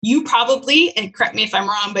you probably, and correct me if I'm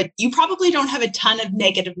wrong, but you probably don't have a ton of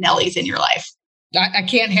negative Nellies in your life. I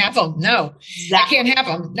can't have them. No, exactly. I can't have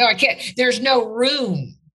them. No, I can't. There's no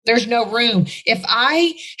room. There's no room. If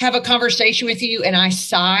I have a conversation with you and I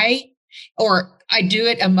sigh or I do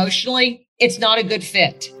it emotionally, it's not a good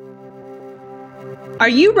fit. Are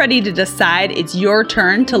you ready to decide it's your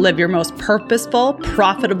turn to live your most purposeful,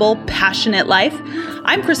 profitable, passionate life?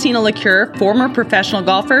 I'm Christina LaCure, former professional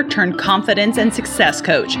golfer turned confidence and success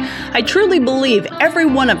coach. I truly believe every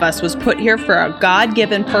one of us was put here for a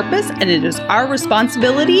God-given purpose, and it is our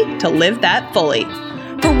responsibility to live that fully.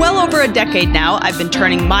 For well over a decade now, I've been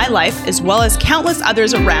turning my life, as well as countless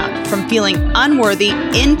others around, from feeling unworthy,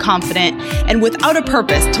 inconfident, and without a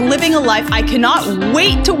purpose to living a life I cannot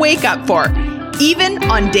wait to wake up for, even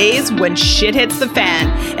on days when shit hits the fan.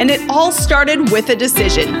 And it all started with a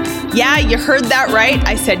decision. Yeah, you heard that right.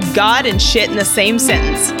 I said God and shit in the same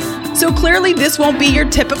sentence. So clearly this won't be your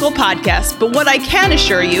typical podcast, but what I can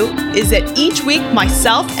assure you is that each week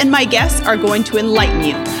myself and my guests are going to enlighten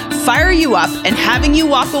you, fire you up, and having you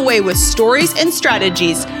walk away with stories and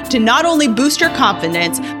strategies to not only boost your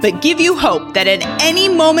confidence, but give you hope that at any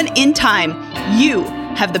moment in time, you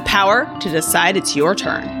have the power to decide it's your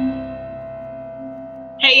turn.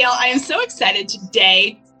 Hey, y'all, I am so excited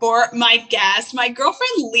today for my guest, my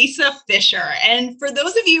girlfriend, Lisa Fisher. And for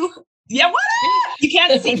those of you, what up? You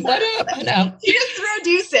can't see what up. I know. You just throw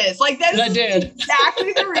deuces. Like that is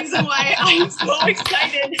exactly the reason why I'm so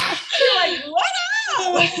excited. You're like, what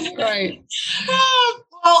up? Right.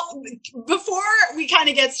 Well, before we kind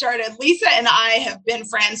of get started, Lisa and I have been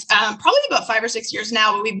friends probably about 5 or 6 years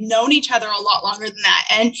now, but we've known each other a lot longer than that.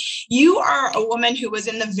 And you are a woman who was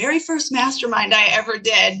in the very first mastermind I ever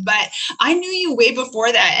did, but I knew you way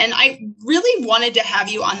before that. And I really wanted to have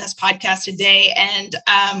you on this podcast today. And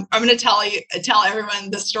I'm going to tell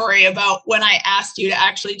everyone the story about when I asked you to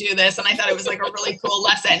actually do this. And I thought it was like a really cool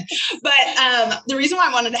lesson. But the reason why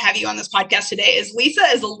I wanted to have you on this podcast today is Lisa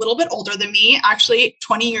is a little bit older than me, actually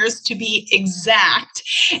 20 years to be exact.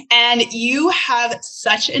 And you have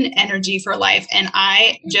such an energy for life. And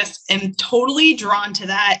I just am totally drawn to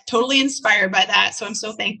that, totally inspired by that. So I'm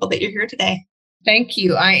so thankful that you're here today. Thank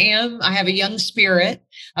you. I am. I have a young spirit.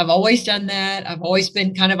 I've always done that. I've always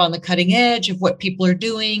been kind of on the cutting edge of what people are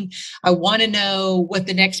doing. I want to know what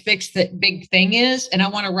the next big thing is, and I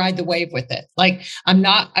want to ride the wave with it. Like I'm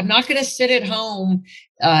not going to sit at home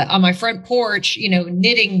on my front porch,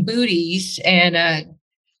 knitting booties and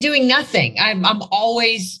doing nothing. I'm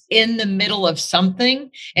always in the middle of something.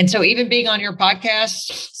 And so even being on your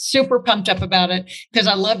podcast, super pumped up about it because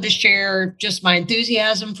I love to share just my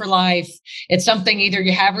enthusiasm for life. It's something either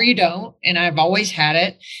you have or you don't. And I've always had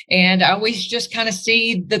it. And I always just kind of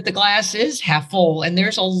see that the glass is half full and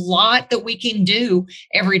there's a lot that we can do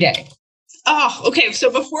every day. Oh, okay. So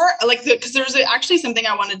before, because there's actually something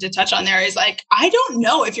I wanted to touch on there is I don't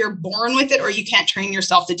know if you're born with it or you can't train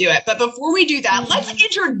yourself to do it. But before we do that, let's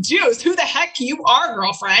introduce who the heck you are,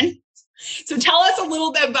 girlfriend. So tell us a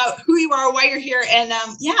little bit about who you are, why you're here, and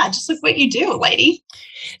just like what you do, lady.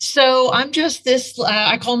 So I'm just this,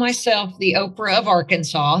 I call myself the Oprah of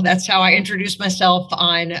Arkansas. That's how I introduce myself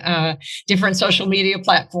on different social media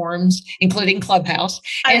platforms, including Clubhouse.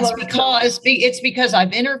 And it's because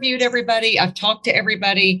I've interviewed everybody. I've talked to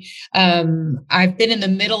everybody. I've been in the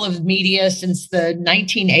middle of media since the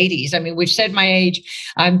 1980s. I mean, we've said my age.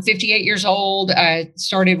 I'm 58 years old. I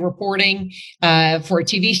started reporting for a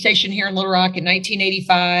TV station here in Little Rock in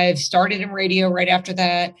 1985, started in radio right after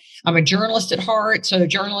that. I'm a journalist at heart. So a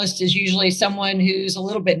journalist is usually someone who's a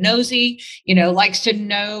little bit nosy, likes to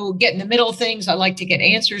know, get in the middle of things. I like to get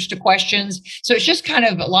answers to questions. So it's just kind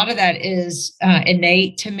of, a lot of that is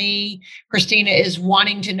innate to me. Christina is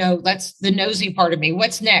wanting to know, that's the nosy part of me.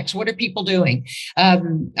 What's next? What are people doing?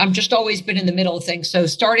 I've just always been in the middle of things. So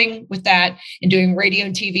starting with that and doing radio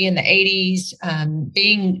and TV in the 80s,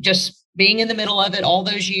 being in the middle of it all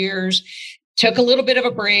those years. Took a little bit of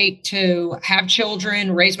a break to have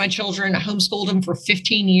children, raise my children. I homeschooled them for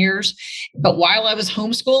 15 years. But while I was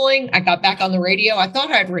homeschooling, I got back on the radio. I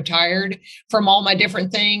thought I'd retired from all my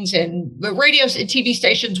different things. And the radios and TV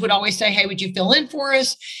stations would always say, hey, would you fill in for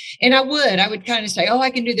us? And I would kind of say, oh,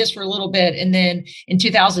 I can do this for a little bit. And then in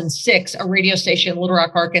 2006, a radio station in Little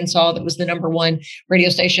Rock, Arkansas, that was the number one radio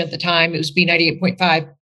station at the time. It was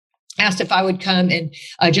B98.5. Asked if I would come and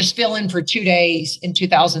just fill in for 2 days in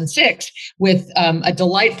 2006 with a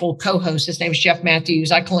delightful co-host. His name is Jeff Matthews.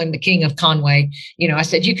 I call him the king of Conway. I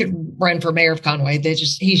said, you could run for mayor of Conway.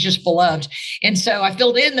 He's just beloved. And so I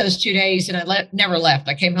filled in those 2 days and I never left.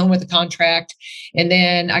 I came home with a contract and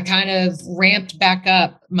then I kind of ramped back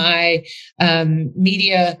up my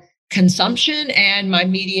media consumption and my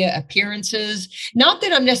media appearances. Not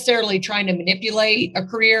that I'm necessarily trying to manipulate a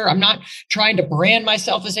career. I'm not trying to brand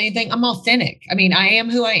myself as anything. I'm authentic. I mean, I am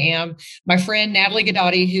who I am. My friend Natalie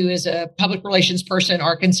Gadati, who is a public relations person in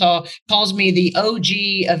Arkansas, calls me the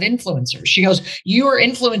OG of influencers. She goes, you were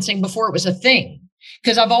influencing before it was a thing.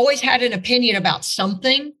 Because I've always had an opinion about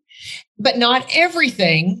something, but not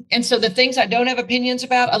everything. And so the things I don't have opinions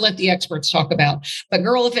about, I let the experts talk about. But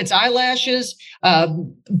girl, if it's eyelashes,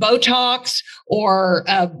 Botox, or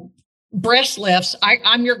breast lifts,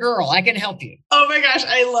 I'm your girl. I can help you. Oh my gosh,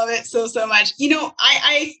 I love it so much.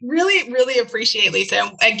 I really, really appreciate,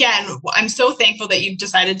 Lisa. Again, I'm so thankful that you've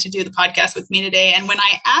decided to do the podcast with me today. And when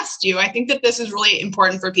I asked you, I think that this is really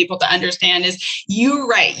important for people to understand is you're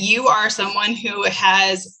right. You are someone who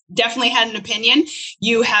has definitely had an opinion.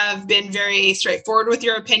 You have been very straightforward with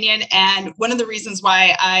your opinion. And one of the reasons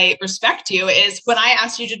why I respect you is when I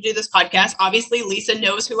asked you to do this podcast, obviously Lisa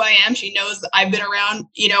knows who I am. She knows I've been around,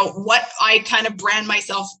 what I kind of brand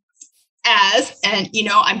myself as, and,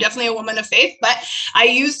 I'm definitely a woman of faith, but I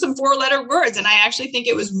used some 4-letter words. And I actually think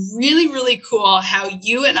it was really, really cool how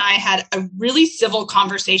you and I had a really civil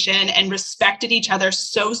conversation and respected each other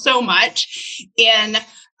so much in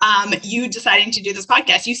you deciding to do this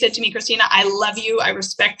podcast. You said to me, Christina, I love you. I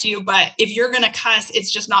respect you. But if you're going to cuss,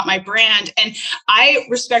 it's just not my brand. And I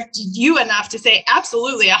respect you enough to say,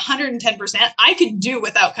 absolutely, 110%. I could do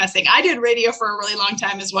without cussing. I did radio for a really long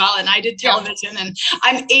time as well. And I did television, and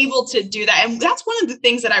I'm able to do that. And that's one of the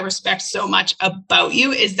things that I respect so much about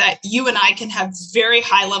you is that you and I can have very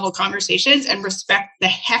high level conversations and respect the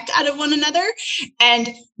heck out of one another and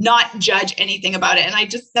not judge anything about it.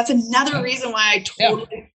 And that's another reason why I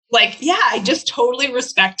totally I just totally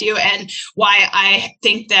respect you, and why I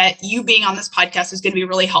think that you being on this podcast is going to be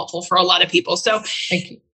really helpful for a lot of people. So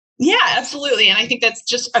thank you. Yeah, absolutely. And I think that's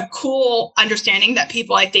just a cool understanding that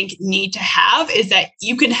people, I think, need to have, is that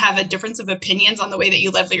you can have a difference of opinions on the way that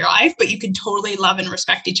you live your life, but you can totally love and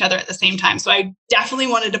respect each other at the same time. So I definitely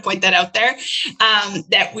wanted to point that out there,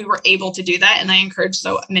 that we were able to do that. And I encourage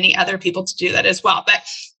so many other people to do that as well. But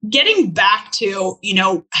getting back to,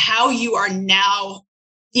 how you are now,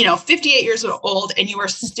 58 years old, and you are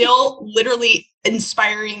still literally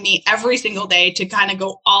inspiring me every single day to kind of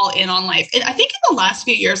go all in on life. And I think in the last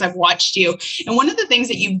few years, I've watched you. And one of the things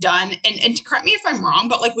that you've done, and to correct me if I'm wrong,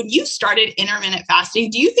 but when you started intermittent fasting,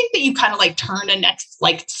 do you think that you kind of turned a next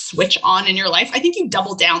switch on in your life? I think you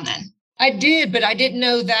doubled down then. I did, but I didn't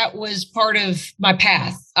know that was part of my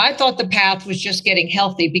path. I thought the path was just getting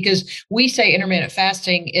healthy, because we say intermittent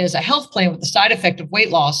fasting is a health plan with the side effect of weight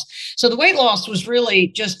loss. So the weight loss was really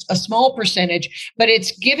just a small percentage, but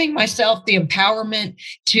it's giving myself the empowerment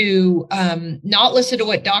to not listen to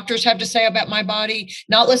what doctors have to say about my body,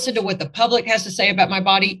 not listen to what the public has to say about my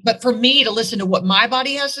body, but for me to listen to what my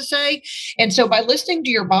body has to say. And so by listening to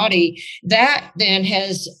your body, that then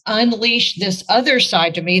has unleashed this other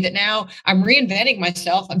side to me that now I'm reinventing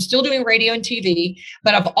myself. I'm still doing radio and TV,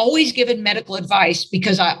 but I've always given medical advice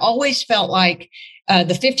because I always felt like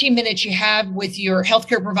the 15 minutes you have with your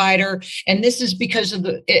healthcare provider. And this is because of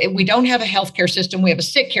we don't have a healthcare system. We have a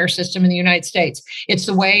sick care system in the United States. It's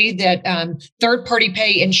the way that third-party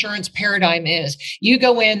pay insurance paradigm is. You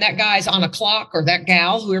go in, that guy's on a clock, or that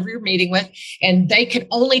gal, whoever you're meeting with, and they can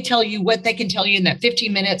only tell you what they can tell you in that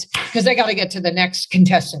 15 minutes because they got to get to the next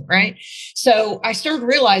contestant, right? So I started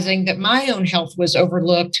realizing that my own health was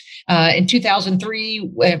overlooked in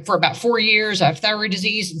 2003 for about 4 years. I have thyroid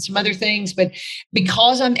disease and some other things, but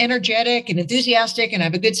because I'm energetic and enthusiastic and I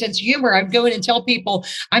have a good sense of humor, I go in and tell people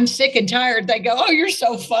I'm sick and tired. They go, "Oh, you're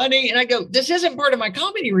so funny." And I go, "This isn't part of my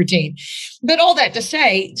comedy routine." But all that to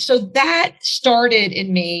say, so that started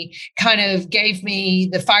in me, kind of gave me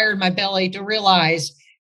the fire in my belly to realize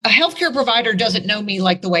a healthcare provider doesn't know me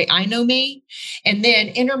like the way I know me. And then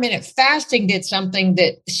intermittent fasting did something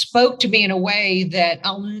that spoke to me in a way that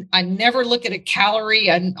I never look at a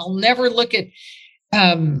calorie. I'll never look at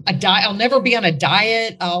a diet. I'll never be on a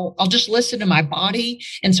diet. I'll just listen to my body.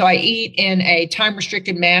 And so I eat in a time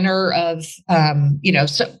restricted manner of,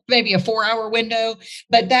 so maybe a 4-hour window,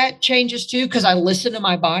 but that changes too, because I listen to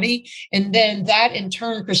my body. And then that in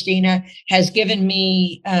turn, Christina, has given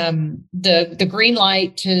me the green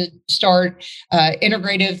light to start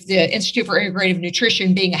the Institute for Integrative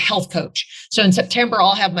Nutrition, being a health coach. So in September,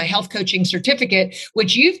 I'll have my health coaching certificate,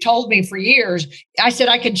 which you've told me for years. I said,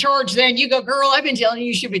 I can charge then. You go, "Girl, I've been telling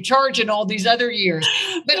you should be charging all these other years."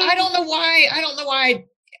 But I don't know why,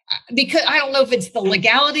 because I don't know if it's the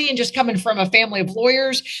legality and just coming from a family of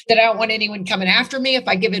lawyers that I don't want anyone coming after me if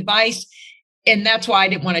I give advice. And that's why I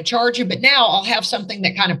didn't want to charge you. But now I'll have something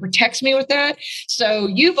that kind of protects me with that. So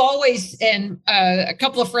you've always, and a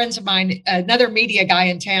couple of friends of mine, another media guy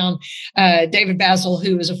in town, David Basil,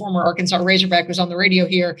 who is a former Arkansas Razorback, was on the radio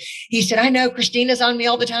here. He said, I know Christina's on me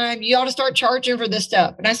all the time. You ought to start charging for this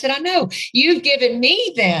stuff. And I said, I know. You've given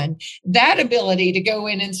me then that ability to go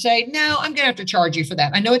in and say, no, I'm going to have to charge you for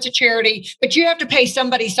that. I know it's a charity, but you have to pay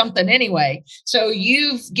somebody something anyway. So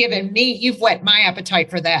you've whet my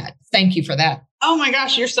appetite for that. Thank you for that. Oh my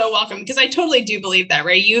gosh, you're so welcome. Because I totally do believe that,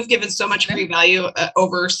 Ray. You've given so much free value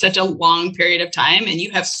over such a long period of time, and you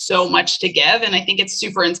have so much to give. And I think it's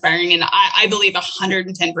super inspiring. And I believe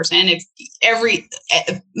 110%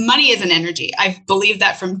 money is an energy. I've believed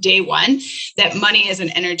that from day one, that money is an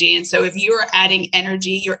energy. And so if you're adding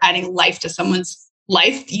energy, you're adding life to someone's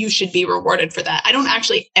life, you should be rewarded for that. I don't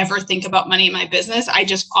actually ever think about money in my business. I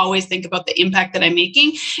just always think about the impact that I'm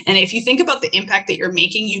making. And if you think about the impact that you're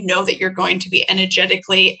making, you know that you're going to be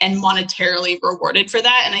energetically and monetarily rewarded for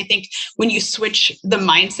that. And I think when you switch the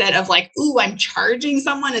mindset of like, ooh, I'm charging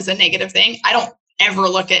someone as a negative thing, I don't ever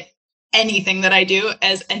look at anything that I do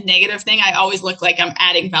as a negative thing. I always look like I'm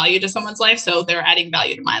adding value to someone's life. So they're adding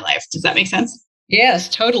value to my life. Does that make sense? Yes,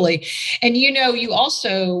 totally. And, you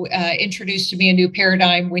also introduced to me a new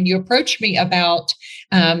paradigm when you approached me about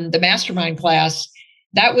the mastermind class.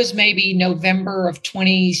 That was maybe November of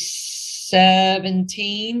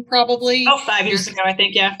 2017, probably. Oh, 5 years ago, I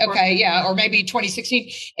think. Yeah. Okay. Yeah. Or maybe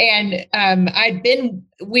 2016. And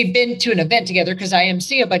we've been to an event together because I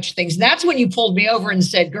MC a bunch of things. And that's when you pulled me over and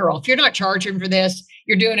said, girl, if you're not charging for this,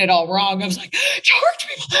 you're doing it all wrong. I was like, charge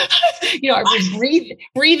me. I was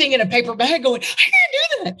breathing in a paper bag going, I can't do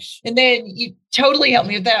that. And then you totally helped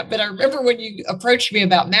me with that. But I remember when you approached me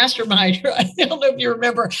about Mastermind, I don't know if you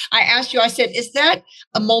remember, I asked you, I said, is that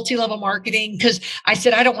a multi-level marketing? Because I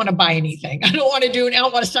said, I don't want to buy anything. I don't want to do it. I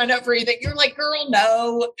don't want to sign up for anything. You're like, girl,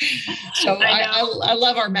 no. So I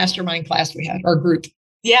love our mastermind class we had, our group.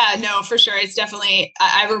 Yeah, no, for sure. It's definitely,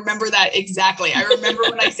 I remember that exactly. I remember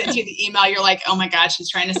when I sent you the email, you're like, oh my gosh,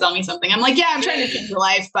 she's trying to sell me something. I'm like, yeah, I'm trying to change your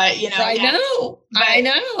life, but I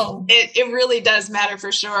know. It really does matter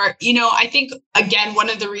for sure. I think, again,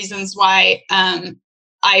 one of the reasons why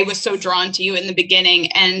I was so drawn to you in the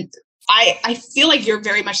beginning, and I feel like you're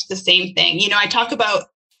very much the same thing. I talk about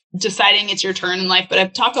deciding it's your turn in life, but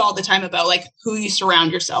I've talked all the time about like who you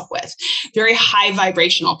surround yourself with, very high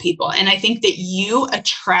vibrational people. And I think that you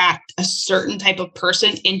attract a certain type of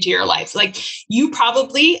person into your life. Like you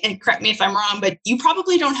probably, and correct me if I'm wrong, but you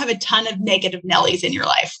probably don't have a ton of negative Nellies in your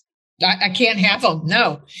life. I can't have them.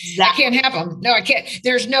 No, exactly. I can't have them. No, I can't.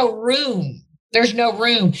 There's no room. There's no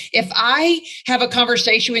room. If I have a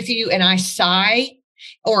conversation with you and I sigh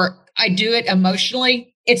or I do it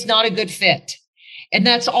emotionally, it's not a good fit. And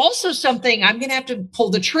that's also something I'm going to have to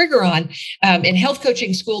pull the trigger on. In health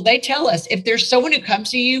coaching school, they tell us if there's someone who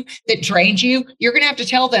comes to you that drains you, you're going to have to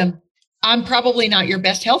tell them, I'm probably not your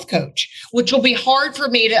best health coach, which will be hard for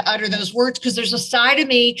me to utter those words because there's a side of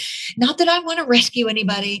me, not that I want to rescue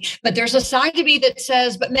anybody, but there's a side of me that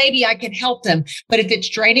says, but maybe I can help them. But if it's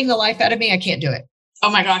draining the life out of me, I can't do it.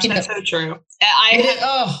 Oh my gosh, that's so true.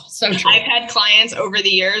 So true. I've had clients over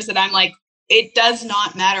the years that I'm like, it does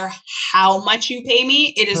not matter how much you pay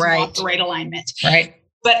me. It is not the right alignment. Right.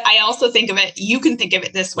 But I also think of it, you can think of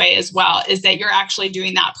it this way as well, is that you're actually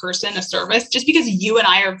doing that person a service. Just because you and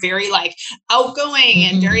I are very like outgoing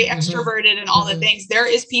and very extroverted and all the things, there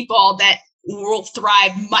is people that will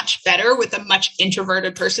thrive much better with a much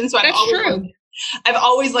introverted person. So I've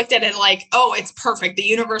always looked at it like, oh, it's perfect. The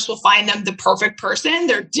universe will find them the perfect person.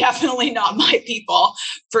 They're definitely not my people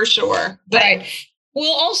for sure. But right.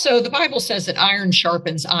 Well, also the Bible says that iron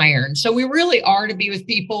sharpens iron. So we really are to be with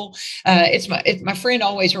people. My friend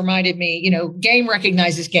always reminded me, game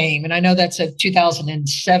recognizes game. And I know that's a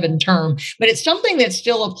 2007 term, but it's something that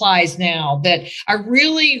still applies now that I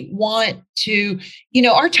really want to,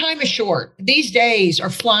 our time is short. These days are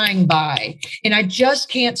flying by and I just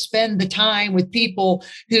can't spend the time with people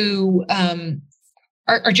who,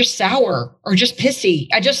 are just sour or just pissy.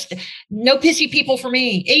 No pissy people for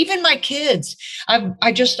me. Even my kids.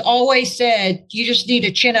 I just always said, you just need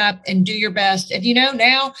to chin up and do your best. And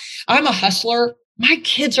now I'm a hustler. My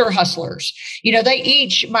kids are hustlers.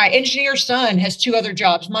 My engineer son has 2 other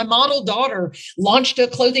jobs. My model daughter launched a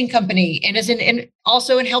clothing company and is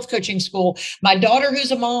also in health coaching school. My daughter,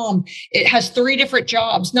 who's a mom, it has 3 different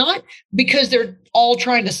jobs, not because they're all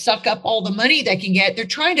trying to suck up all the money they can get. They're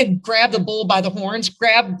trying to grab the bull by the horns,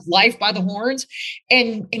 grab life by the horns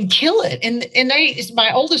and kill it. And is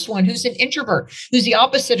my oldest one, who's an introvert, who's the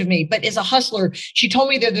opposite of me, but is a hustler. She told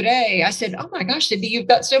me the other day, I said, oh my gosh, Cindy, you've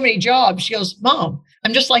got so many jobs. She goes, Mom,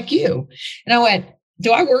 I'm just like you. And I went,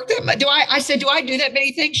 do I work that much? I said, do I do that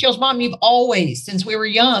many things? She goes, Mom, you've always, since we were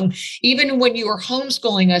young, even when you were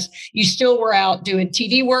homeschooling us, you still were out doing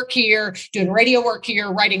TV work here, doing radio work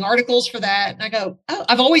here, writing articles for that. And I go, oh,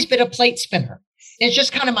 I've always been a plate spinner. It's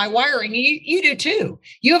just kind of my wiring. You do too.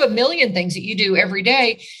 You have a million things that you do every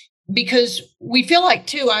day because we feel like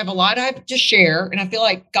too, I have a lot I have to share. And I feel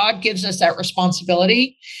like God gives us that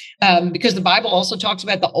responsibility. Because the Bible also talks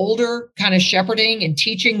about the older kind of shepherding and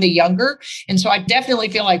teaching the younger. And so I definitely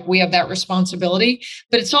feel like we have that responsibility,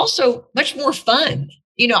 but it's also much more fun.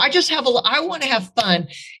 I want to have fun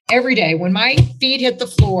every day. When my feet hit the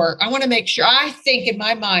floor, I want to make sure I think in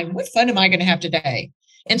my mind, what fun am I going to have today?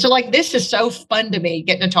 And so this is so fun to me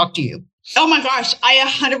getting to talk to you. Oh my gosh, I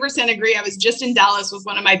 100% agree. I was just in Dallas with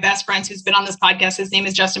one of my best friends who's been on this podcast. His name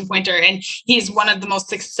is Justin Pointer, and he's one of the most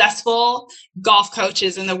successful golf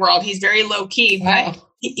coaches in the world. He's very low key, but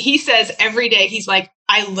he says every day, he's like,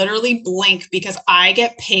 I literally blink because I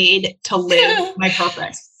get paid to live my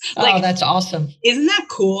purpose. That's awesome. Isn't that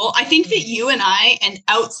cool? I think that you and I and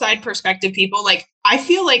outside perspective people, I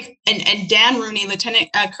feel like, and Dan Rooney, Lieutenant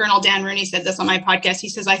Colonel Dan Rooney said this on my podcast. He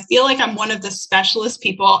says, I feel like I'm one of the specialist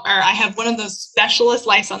people, or I have one of those specialist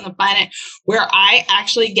lives on the planet where I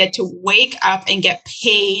actually get to wake up and get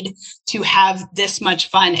paid to have this much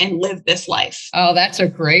fun and live this life. Oh, that's a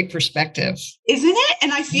great perspective. Isn't it?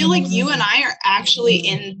 And I feel like you and I are actually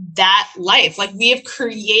in that life. We have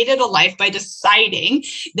created a life by deciding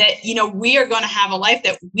that, we are going to have a life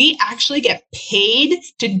that we actually get paid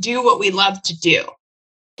to do what we love to do.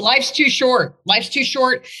 Life's too short. Life's too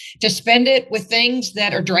short to spend it with things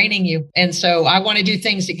that are draining you. And so I want to do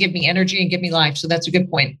things that give me energy and give me life. So that's a good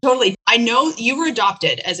point. Totally. I know you were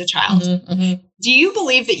adopted as a child. Do you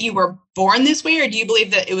believe that you were born this way, or do you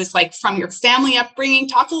believe that it was from your family upbringing?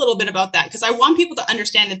 Talk a little bit about that, because I want people to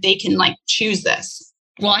understand that they can choose this.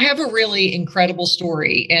 Well, I have a really incredible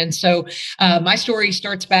story. And so my story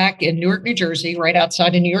starts back in Newark, New Jersey, right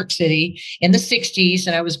outside of New York City in the 60s.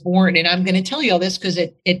 And I was born, and I'm going to tell you all this because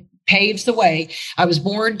it paves the way. I was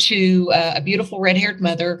born to a beautiful red-haired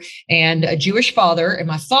mother and a Jewish father. And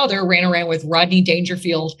my father ran around with Rodney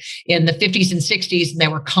Dangerfield in the 50s and 60s, and they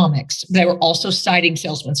were comics. They were also siding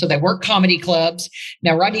salesmen. So they weren't comedy clubs.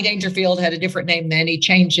 Now, Rodney Dangerfield had a different name then. He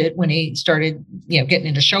changed it when he started, getting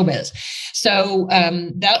into showbiz. So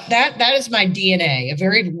that is my DNA, a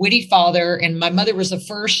very witty father. And my mother was the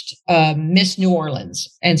first Miss New Orleans.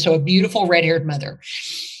 And so a beautiful red-haired mother.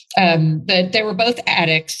 But they were both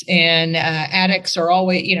addicts, and addicts are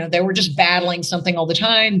always, they were just battling something all the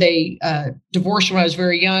time. They divorced when I was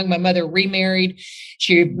very young. My mother remarried.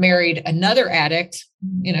 She married another addict,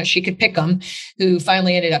 she could pick them, who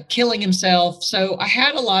finally ended up killing himself. So I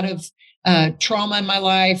had a lot of trauma in my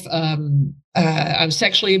life. I was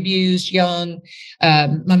sexually abused young.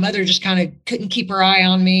 My mother just kind of couldn't keep her eye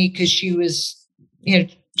on me because she was,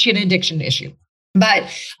 she had an addiction issue. But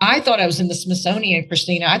I thought I was in the Smithsonian,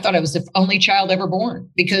 Christina. I thought I was the only child ever born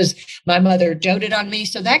because my mother doted on me.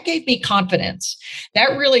 So that gave me confidence.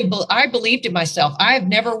 That really, I believed in myself. I've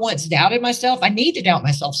never once doubted myself. I need to doubt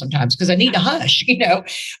myself sometimes because I need to hush,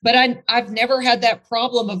 but I've never had that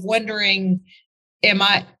problem of wondering,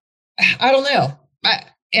 I don't know.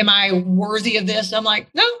 Am I worthy of this? I'm like,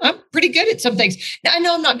 no, I'm pretty good at some things. Now, I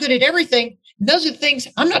know I'm not good at everything. Those are the things.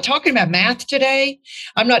 I'm not talking about math today.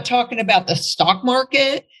 I'm not talking about the stock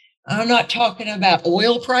market. I'm not talking about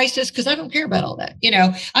oil prices because I don't care about all that.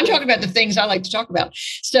 I'm talking about the things I like to talk about.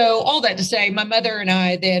 So all that to say, my mother and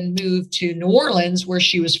I then moved to New Orleans, where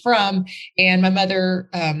she was from. And my mother,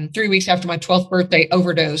 3 weeks after my 12th birthday,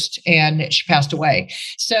 overdosed and she passed away.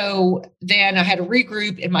 So then I had to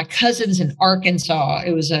regroup, and my cousins in Arkansas,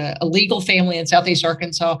 it was a legal family in Southeast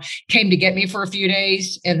Arkansas, came to get me for a few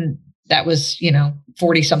days. And that was,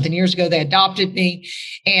 40 something years ago. They adopted me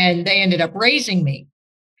and they ended up raising me.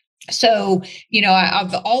 So,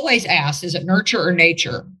 I've always asked, is it nurture or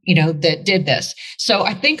nature, that did this? So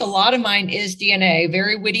I think a lot of mine is DNA,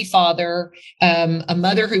 very witty father, a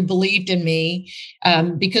mother who believed in me.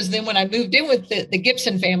 Because then when I moved in with the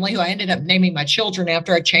Gibson family, who I ended up naming my children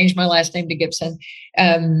after I changed my last name to Gibson,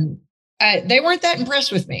 they weren't that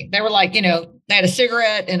impressed with me. They were like, they had a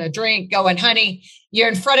cigarette and a drink going, honey, you're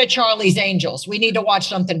in front of Charlie's Angels. We need to watch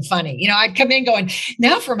something funny. I'd come in going,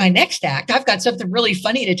 now for my next act, I've got something really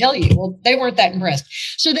funny to tell you. Well, they weren't that impressed.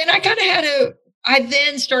 So then I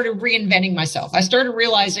then started reinventing myself. I started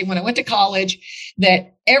realizing when I went to college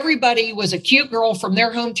that everybody was a cute girl from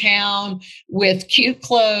their hometown with cute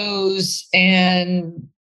clothes and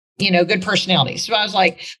good personality. So I was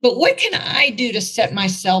like, but what can I do to set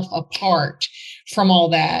myself apart from all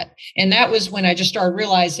that? And that was when I just started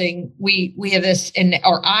realizing we have this,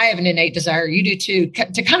 or I have an innate desire, you do too,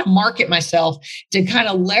 to kind of market myself, to kind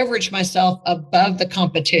of leverage myself above the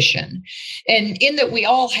competition. And in that we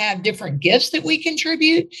all have different gifts that we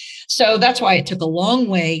contribute. So that's why it took a long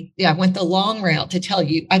way. Yeah, I went the long route to tell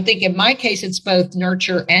you. I think in my case, it's both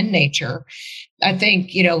nurture and nature. I think,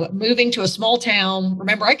 moving to a small town,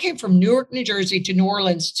 remember, I came from Newark, New Jersey to New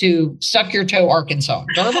Orleans to Suck Your Toe, Arkansas.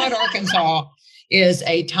 Dermot, Arkansas is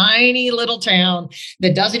a tiny little town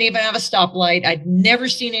that doesn't even have a stoplight. I'd never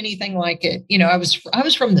seen anything like it. I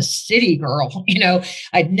was from the city, girl.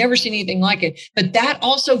 I'd never seen anything like it. But that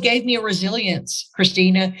also gave me a resilience,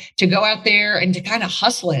 Christina, to go out there and to kind of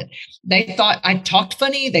hustle it. They thought I talked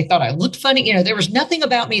funny. They thought I looked funny. There was nothing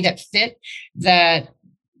about me that fit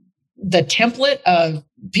the template of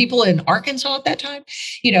people in Arkansas at that time.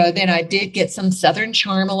 Then I did get some Southern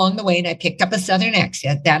charm along the way, and I picked up a Southern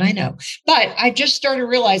accent, that I know. But I just started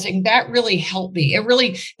realizing that really helped me.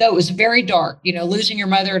 Though it was very dark, losing your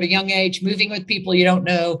mother at a young age, moving with people you don't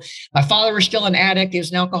know. My father was still an addict. He was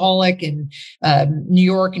an alcoholic in New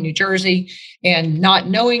York and New Jersey, and not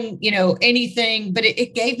knowing, anything, but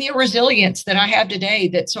it gave me a resilience that I have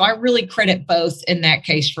today. So I really credit both in that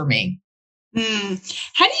case for me.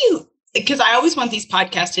 How do you, because I always want these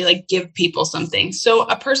podcasts to give people something. So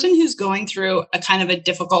a person who's going through a kind of a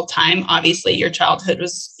difficult time, obviously your childhood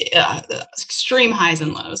was extreme highs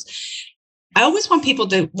and lows. I always want people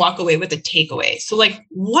to walk away with a takeaway. So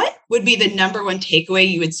what would be the number one takeaway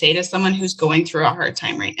you would say to someone who's going through a hard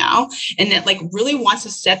time right now and that really wants to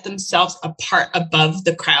set themselves apart above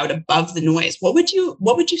the crowd, above the noise? What would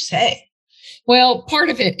you say? Well,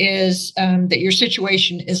 part of it is that your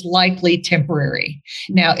situation is likely temporary.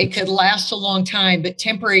 Now, it could last a long time, but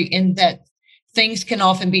temporary in that things can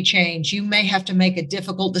often be changed. You may have to make a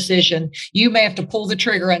difficult decision. You may have to pull the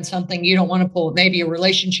trigger on something you don't want to pull. It may be a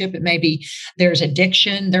relationship. It may be there's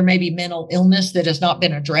addiction. There may be mental illness that has not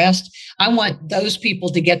been addressed. I want those people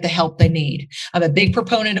to get the help they need. I'm a big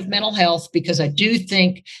proponent of mental health because I do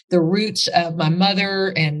think the roots of my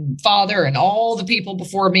mother and father and all the people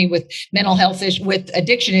before me with mental health with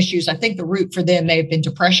addiction issues, I think the root for them may have been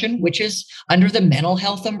depression, which is under the mental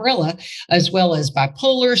health umbrella, as well as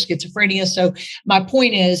bipolar, schizophrenia. So my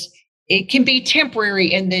point is, it can be temporary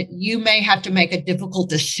in that you may have to make a difficult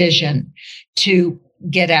decision to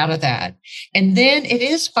get out of that. And then it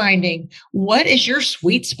is finding what is your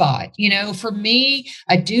sweet spot. For me,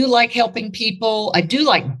 I do like helping people. I do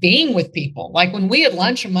like being with people. Like when we had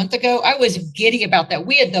lunch a month ago, I was giddy about that.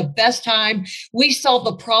 We had the best time. We solved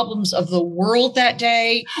the problems of the world that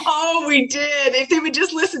day. Oh, we did. If they would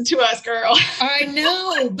just listen to us, girl. I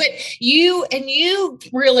know, but you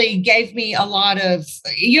really gave me you have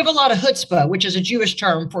a lot of chutzpah, which is a Jewish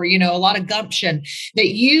term for, a lot of gumption,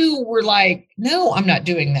 that you were like, no, I'm not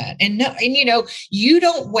doing that. And you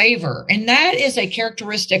don't waver. And that is a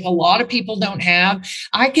characteristic a lot of people don't have.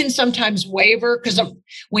 I can sometimes waver because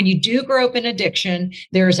when you do grow up in addiction,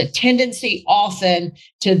 there's a tendency often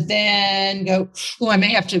to then go,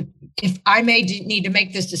 I may need to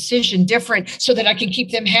make this decision different so that I can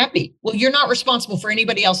keep them happy. Well, you're not responsible for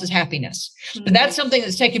anybody else's happiness. Mm-hmm. But that's something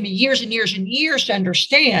that's taken me years and years and years to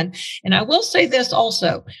understand. And I will say this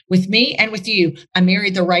also, with me and with you, I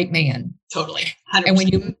married the right man. Totally. 100%.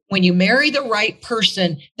 And when you marry the right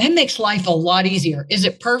person, that makes life a lot easier. Is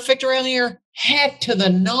it perfect around here? Heck to the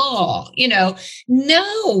no,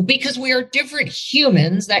 no, because we are different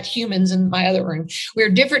humans, that humans in my other room, we're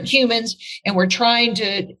different humans and we're trying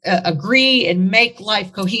to agree and make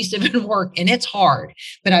life cohesive and work. And it's hard,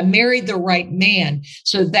 but I married the right man.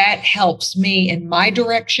 So that helps me in my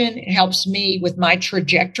direction. It helps me with my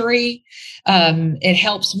trajectory. It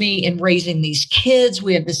helps me in raising these kids.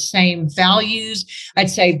 We have the same values. I'd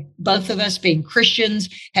say both of us being Christians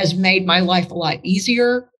has made my life a lot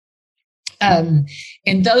easier.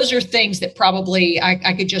 And those are things that probably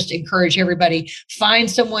I could just encourage everybody, find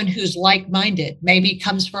someone who's like-minded, maybe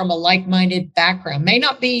comes from a like-minded background, may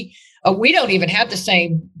not be, we don't even have the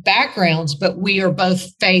same backgrounds, but we are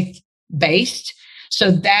both faith-based. So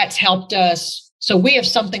that's helped us So we have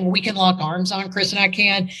something we can lock arms on, Chris and I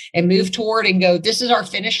can, and move toward and go, this is our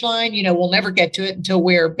finish line. We'll never get to it until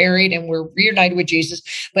we're buried and we're reunited with Jesus,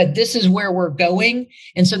 but this is where we're going.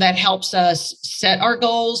 And so that helps us set our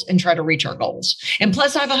goals and try to reach our goals. And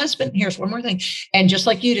plus I have a husband. Here's one more thing. And just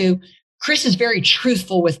like you do, Chris is very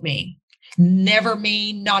truthful with me. Never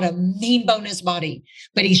mean, not a mean bone in his body,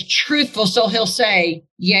 but he's truthful. So he'll say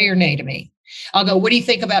yay or nay to me. I'll go, what do you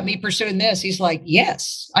think about me pursuing this? He's like,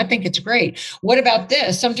 yes, I think it's great. What about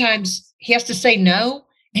this? Sometimes he has to say no,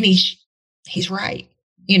 and he's right,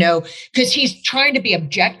 because he's trying to be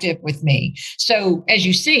objective with me. So as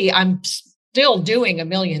you see, I'm still doing a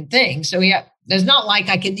million things. So there's not like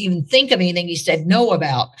I can even think of anything he said no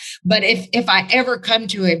about. But if I ever come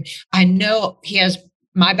to him, I know he has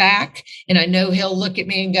my back, and I know he'll look at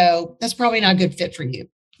me and go, that's probably not a good fit for you.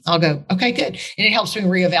 I'll go, okay, good. And it helps me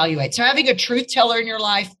reevaluate. So having a truth teller in your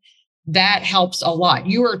life, that helps a lot.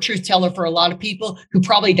 You are a truth teller for a lot of people who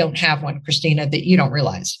probably don't have one, Christina, that you don't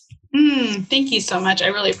realize. Thank you so much. I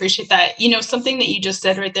really appreciate that. Something that you just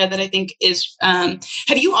said right there that I think is,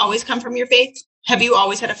 have you always come from your faith? Have you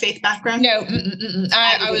always had a faith background? No,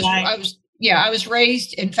 I was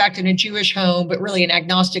raised, in fact, in a Jewish home, but really an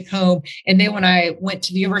agnostic home. And then when I went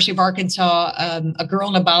to the University of Arkansas, a girl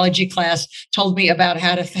in a biology class told me about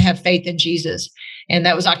how to have faith in Jesus. And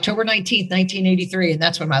that was October 19th, 1983. And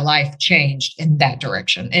that's when my life changed in that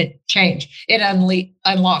direction. It changed. It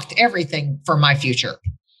unlocked everything for my future.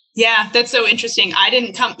 Yeah, that's so interesting. I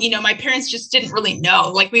didn't come, my parents just didn't really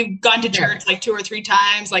know. Like, we've gone to church like 2 or 3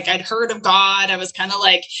 times. Like, I'd heard of God. I was kind of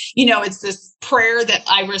like, it's this prayer that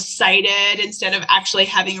I recited instead of actually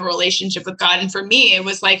having a relationship with God. And for me, it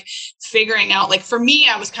was like figuring out, like, for me,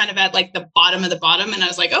 I was kind of at like the bottom of the bottom. And I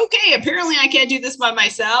was like, okay, apparently I can't do this by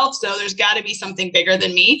myself. So there's got to be something bigger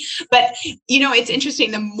than me. But, it's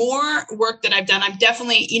interesting. The more work that I've done, I'm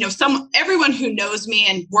definitely, everyone who knows me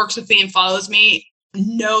and works with me and follows me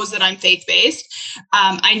knows that I'm faith-based.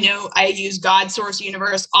 I know I use God, source,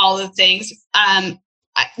 universe, all the things.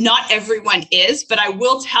 Not everyone is, but I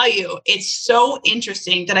will tell you, it's so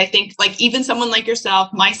interesting that I think, like, even someone like yourself,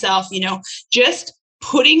 myself, just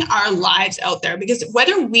putting our lives out there, because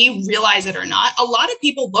whether we realize it or not, a lot of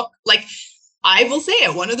people look like, I will say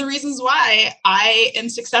it. One of the reasons why I am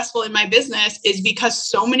successful in my business is because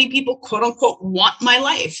so many people, quote unquote, want my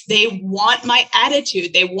life. They want my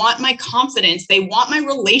attitude. They want my confidence. They want my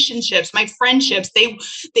relationships, my friendships. They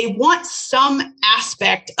want some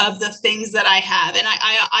aspect of the things that I have. And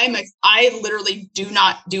I literally do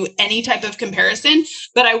not do any type of comparison,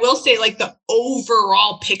 but I will say, like, the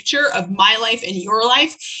overall picture of my life and your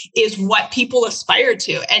life is what people aspire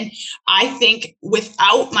to. And I think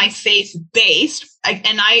without my faith base,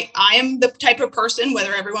 I am the type of person,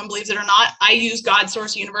 whether everyone believes it or not, I use God,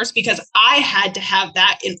 source, universe, because I had to have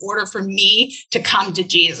that in order for me to come to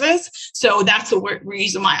Jesus. So that's the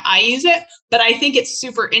reason why I use it. But I think it's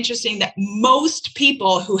super interesting that most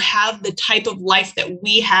people who have the type of life that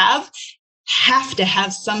we have to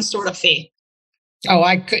have some sort of faith. Oh,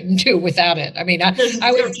 I couldn't do without it. I mean, I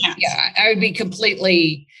would be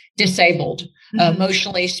completely disabled.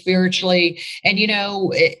 Emotionally, spiritually. And,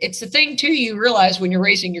 it's the thing too, you realize when you're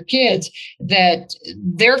raising your kids that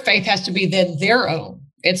their faith has to be then their own.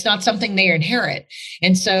 It's not something they inherit.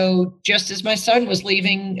 And so just as my son was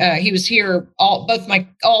leaving, he was here, all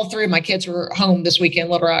 3 of my kids were home this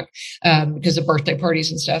weekend, Little Rock, because of birthday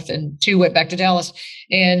parties and stuff. And 2 went back to Dallas.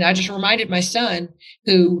 And I just reminded my son,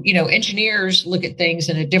 who, engineers look at things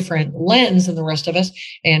in a different lens than the rest of us,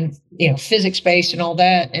 and, physics based and all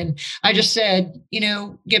that. And I just said,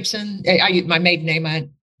 Gibson, my maiden name, I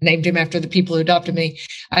named him after the people who adopted me.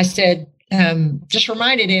 I said, just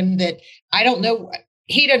reminded him that I don't know.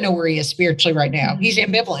 He doesn't know where he is spiritually right now. He's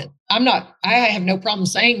ambivalent. I have no problem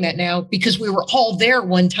saying that now, because we were all there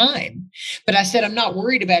one time. But I said, I'm not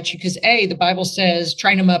worried about you because the Bible says,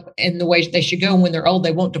 train them up in the way they should go. And when they're old,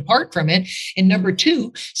 they won't depart from it. And number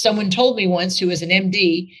 2, someone told me once, who was an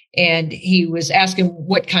MD, and he was asking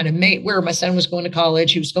what kind of where my son was going to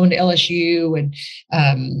college. He was going to LSU and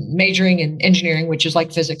majoring in engineering, which is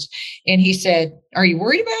like physics. And he said, are you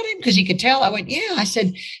worried about him? Because he could tell. I went, yeah. I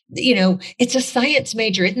said, it's a science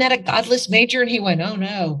major. Isn't that a godless major? And he went, oh,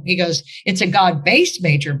 no. He goes, it's a God-based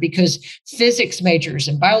major, because physics majors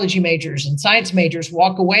and biology majors and science majors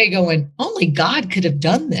walk away going, only God could have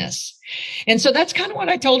done this. And so that's kind of what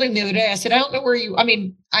I told him the other day. I said, I don't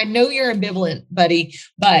know I know you're ambivalent, buddy,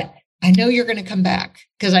 but I know you're going to come back,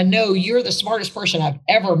 because I know you're the smartest person I've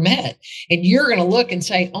ever met. And you're going to look and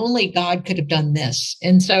say, only God could have done this.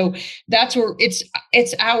 And so that's where it's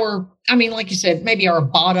our, like you said, maybe our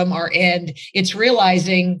bottom, our end. It's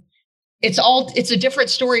realizing it's a different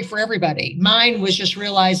story for everybody. Mine was just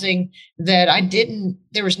realizing that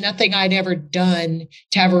there was nothing I'd ever done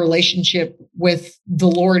to have a relationship with the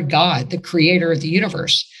Lord God, the creator of the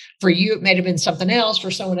universe. For you, it may have been something else.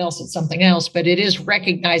 For someone else, it's something else, but it is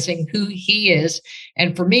recognizing who he is.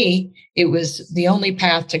 And for me, it was the only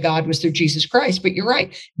path to God was through Jesus Christ. But you're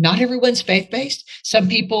right. Not everyone's faith-based. Some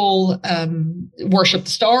people worship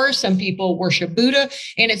the stars. Some people worship Buddha.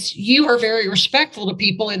 And you are very respectful to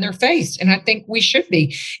people in their faith. And I think we should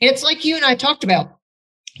be. And it's like you and I talked about.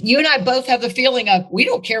 You and I both have the feeling of, we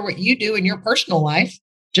don't care what you do in your personal life.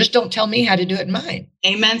 Just don't tell me how to do it in mine.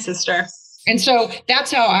 Amen, sister. And so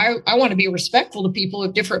that's how I want to be respectful to people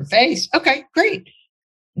of different faiths. Okay, great.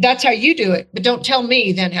 That's how you do it. But don't tell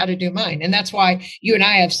me then how to do mine. And that's why you and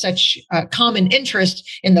I have such a common interest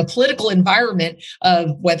in the political environment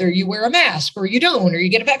of whether you wear a mask or you don't, or you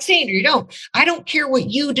get a vaccine or you don't. I don't care what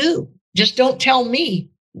you do. Just don't tell me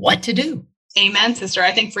what to do. Amen, sister.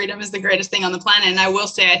 I think freedom is the greatest thing on the planet. And I will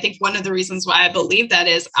say, I think one of the reasons why I believe that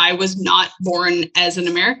is I was not born as an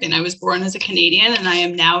American. I was born as a Canadian, and I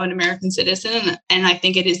am now an American citizen. And I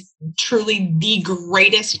think it is truly the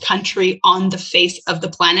greatest country on the face of the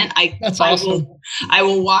planet. That's awesome. I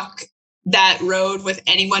will walk that road with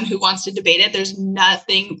anyone who wants to debate it. There's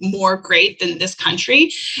nothing more great than this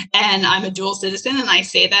country. And I'm a dual citizen. And I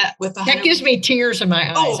say that with that gives me tears in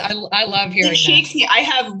my eyes. I love hearing it. It shakes me. I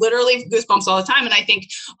have literally goosebumps all the time. And I think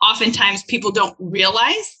oftentimes people don't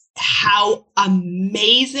realize how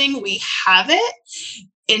amazing we have it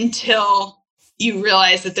until you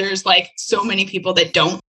realize that there's like so many people that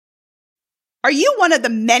don't. Are you one of the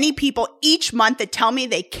many people each month that tell me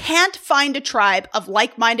they can't find a tribe of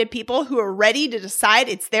like-minded people who are ready to decide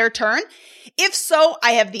it's their turn? If so,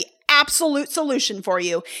 I have the absolute solution for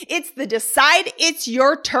you. It's the Decide It's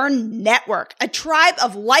Your Turn Network, a tribe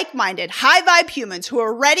of like-minded, high-vibe humans who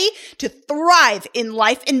are ready to thrive in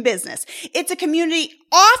life and business. It's a community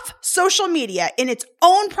off social media in its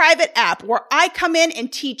own private app where I come in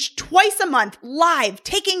and teach twice a month live,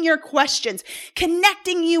 taking your questions,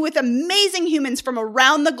 connecting you with amazing humans from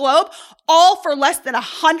around the globe, all for less than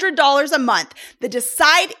 $100 a month. The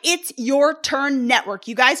Decide It's Your Turn Network.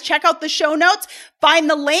 You guys check out the show notes. Find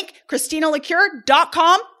the link,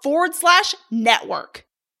 ChristinaLaCure.com/network.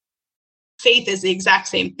 Faith is the exact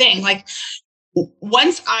same thing. Like,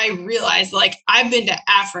 once I realized, like, I've been to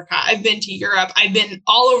Africa, I've been to Europe, I've been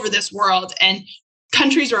all over this world, and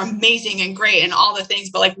countries are amazing and great and all the things.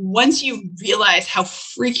 But like, once you realize how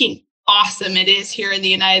freaking awesome it is here in the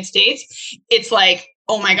United States, it's like,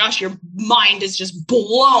 oh my gosh, your mind is just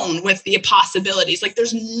blown with the possibilities. Like,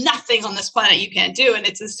 there's nothing on this planet you can't do. And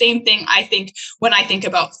it's the same thing, I think, when I think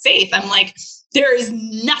about faith. I'm like, there is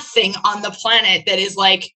nothing on the planet that is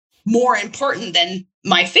like more important than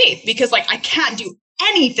my faith, because like I can't do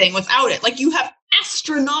anything without it. Like, you have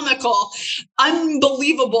astronomical,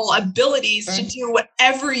 unbelievable abilities to do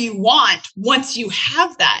whatever you want once you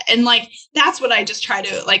have that. And like, that's what I just try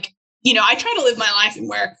to, like, you know, I try to live my life in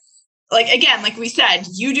where, like, again, like we said,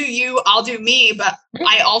 you do you, I'll do me. But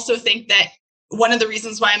I also think that one of the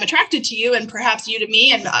reasons why I'm attracted to you, and perhaps you to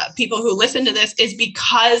me, and people who listen to this, is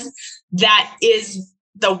because that is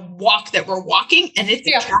the walk that we're walking, and it's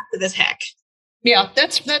attractive as heck. Yeah,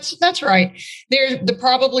 that's right. They're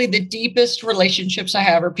probably the deepest relationships I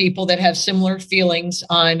have are people that have similar feelings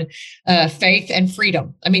on faith and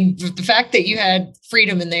freedom. I mean, the fact that you had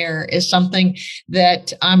freedom in there is something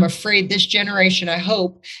that I'm afraid this generation, I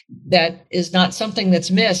hope, that is not something that's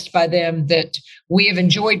missed by them, that we have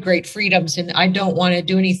enjoyed great freedoms, and I don't want to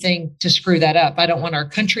do anything to screw that up. I don't want our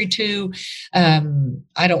country to,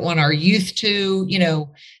 I don't want our youth to, you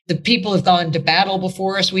know, the people have gone to battle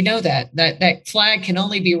before us. We know that flag can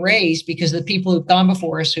only be raised because of the people who've gone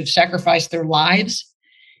before us, who've sacrificed their lives.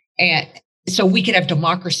 And so we can have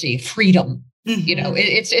democracy, freedom. Mm-hmm. You know,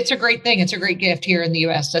 it's a great thing. It's a great gift here in the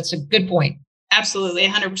US. That's a good point. Absolutely.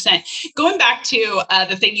 100%. Going back to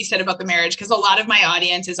the thing you said about the marriage, because a lot of my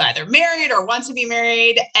audience is either married or wants to be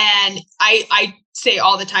married. And I say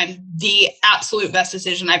all the time, the absolute best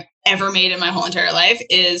decision I've ever made in my whole entire life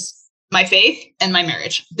is my faith and my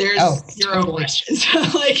marriage. There's zero questions,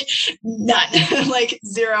 like none, like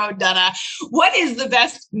zero, done. What is the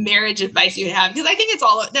best marriage advice you have? Because I think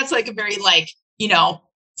that's like a very like, you know,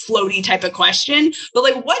 floaty type of question, but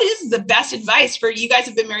like, what is the best advice for you guys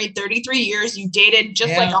have been married 33 years. You dated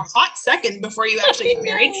just like a hot second before you actually get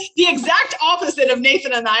married. The exact opposite of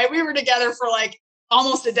Nathan and I. We were together for like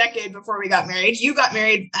almost a decade before we got married. You got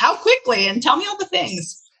married how quickly? And tell me all the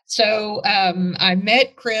things. So I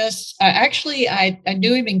met Chris. Actually, I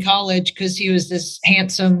knew him in college because he was this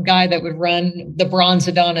handsome guy that would run the Bronze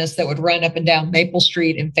Adonis that would run up and down Maple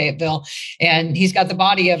Street in Fayetteville. And he's got the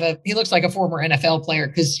body of he looks like a former NFL player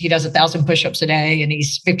because he does 1,000 push-ups a day and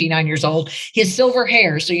he's 59 years old. He has silver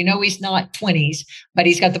hair. So, he's not 20s, but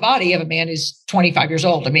he's got the body of a man who's 25 years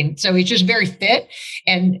old. I mean, so he's just very fit.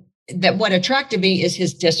 And that what attracted me is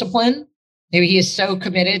his discipline. Maybe he is so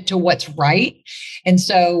committed to what's right. And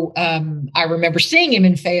so I remember seeing him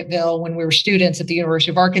in Fayetteville when we were students at the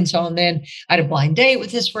University of Arkansas. And then I had a blind date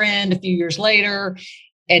with his friend a few years later.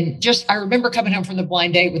 And I remember coming home from the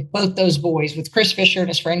blind date with both those boys, with Chris Fisher and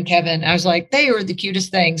his friend Kevin. I was like, they were the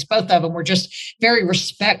cutest things. Both of them were just very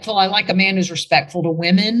respectful. I like a man who's respectful to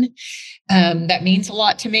women. That means a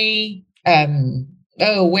lot to me.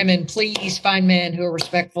 Women, please find men who are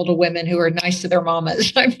respectful to women, who are nice to their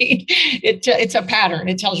mamas. I mean, it's a pattern.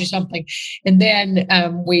 It tells you something. And then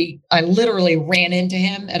I literally ran into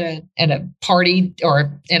him at a party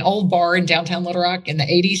or an old bar in downtown Little Rock in the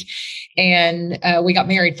 80s. And we got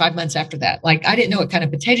married 5 months after that. Like, I didn't know what kind of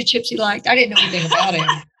potato chips he liked. I didn't know anything about him.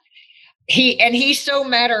 He's so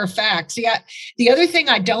matter of fact. See, the other thing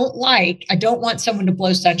I don't want someone to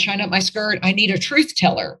blow sunshine up my skirt. I need a truth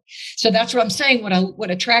teller. So that's what I'm saying.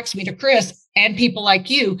 What attracts me to Chris and people like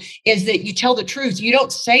you is that you tell the truth. You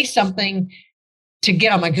don't say something to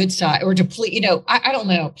get on my good side or to please, I don't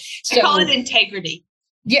know. So, I call it integrity.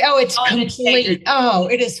 Yeah. It's complete.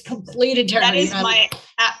 It is complete integrity. That is my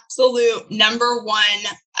absolute number one.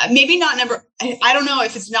 Maybe not number. I don't know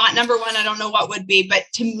if it's not number one. I don't know what would be. But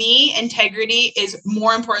to me, integrity is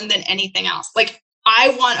more important than anything else. Like,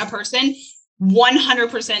 I want a person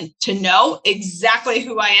 100% to know exactly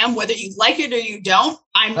who I am, whether you like it or you don't.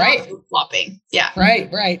 I'm not flopping. Yeah.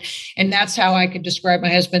 Right. And that's how I could describe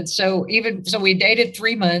my husband. So we dated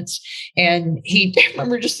 3 months, and I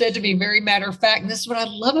remember just said to me, very matter of fact, and this is what I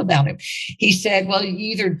love about him. He said, well, you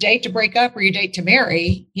either date to break up or you date to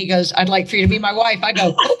marry. He goes, I'd like for you to be my wife. I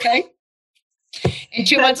go, okay. And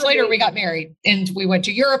 2 months later, we got married, and we went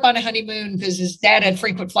to Europe on a honeymoon because his dad had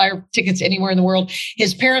frequent flyer tickets anywhere in the world.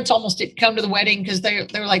 His parents almost didn't come to the wedding because they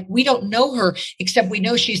were like, we don't know her, except we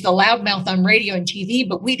know she's the loudmouth on radio and TV,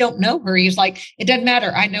 but we don't know her. He's like, it doesn't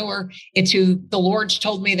matter. I know her. It's who the Lord's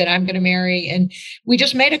told me that I'm going to marry. And we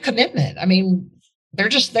just made a commitment. I mean, there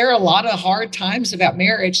are a lot of hard times about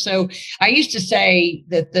marriage. So I used to say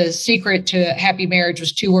that the secret to happy marriage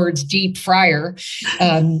was 2 words: deep fryer.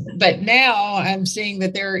 But now I'm seeing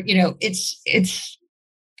that it's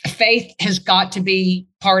faith has got to be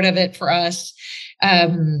part of it for us.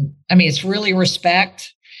 It's really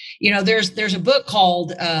respect. There's a book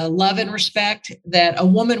called Love and Respect, that a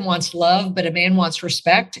woman wants love, but a man wants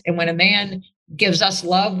respect. And when a man gives us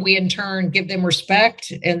love, we in turn give them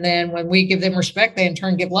respect. And then when we give them respect, they in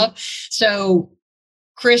turn give love. So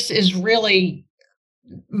Chris is really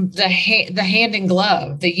the hand in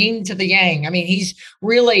glove, the yin to the yang. I mean, he's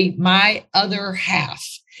really my other half.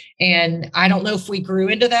 And I don't know if we grew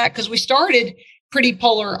into that because we started pretty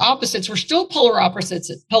polar opposites. We're still polar opposites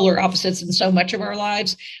in so much of our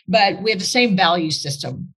lives, but we have the same value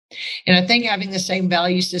system. And I think having the same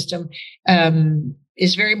value system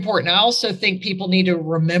is very important. I also think people need to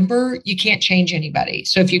remember you can't change anybody.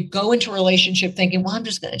 So if you go into a relationship thinking, well, I'm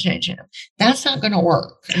just going to change him, that's not going to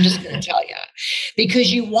work. I'm just going to tell you,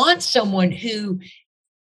 because you want someone who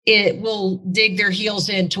it will dig their heels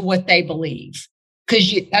into what they believe,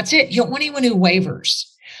 because that's it. You don't want anyone who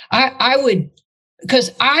wavers. I would,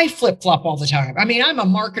 because I flip-flop all the time. I mean, I'm a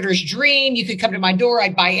marketer's dream. You could come to my door,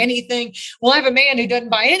 I'd buy anything. Well, I have a man who doesn't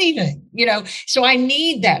buy anything, so I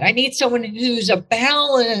need that. I need someone who's a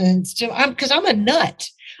balance, because I'm a nut.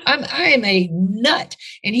 I am a nut,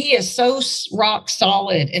 and he is so rock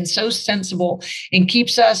solid and so sensible and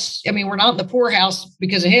keeps us. I mean, we're not in the poorhouse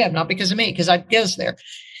because of him, not because of me, because I'd get us there.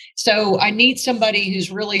 So I need somebody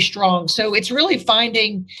who's really strong. So it's really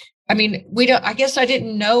finding, I guess I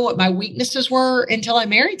didn't know what my weaknesses were until I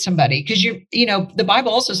married somebody. Because the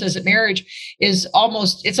Bible also says that marriage is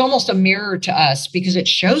almost a mirror to us, because it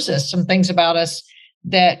shows us some things about us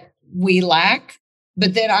that we lack,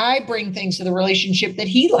 but then I bring things to the relationship that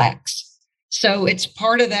he lacks. So it's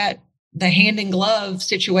part of that, the hand in glove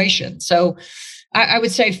situation. So I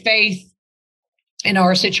would say faith in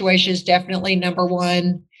our situation is definitely number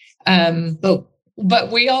one. But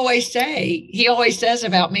he always says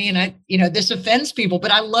about me, and this offends people,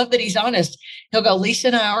 but I love that he's honest. He'll go, Lisa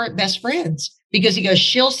and I aren't best friends, because he goes,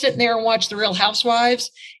 she'll sit there and watch The Real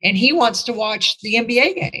Housewives, and he wants to watch the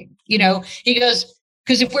NBA game. He goes,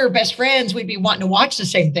 because if we were best friends, we'd be wanting to watch the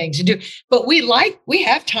same things and do, but we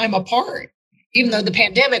have time apart. Even though the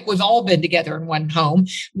pandemic, we've all been together in one home,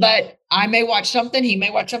 but I may watch something, he may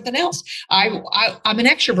watch something else. I'm an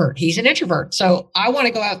extrovert, he's an introvert. So I want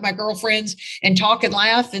to go out with my girlfriends and talk and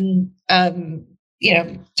laugh and,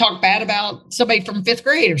 talk bad about somebody from fifth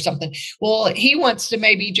grade or something. Well, he wants to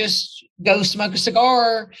maybe just go smoke a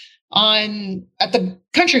cigar at the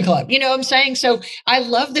country club. You know what I'm saying? So I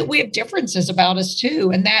love that we have differences about us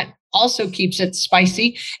too. And that also keeps it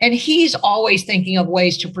spicy. And he's always thinking of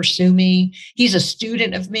ways to pursue me. He's a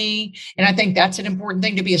student of me. And I think that's an important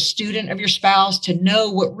thing, to be a student of your spouse, to know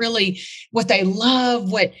what they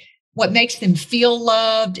love, what makes them feel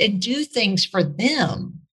loved, and do things for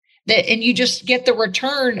them and you just get the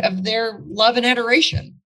return of their love and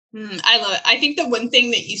adoration. I love it. I think the one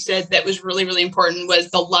thing that you said that was really, really important was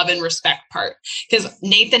the love and respect part, because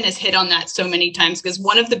Nathan has hit on that so many times. Because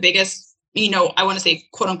one of the biggest, I want to say,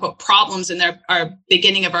 quote unquote, problems in our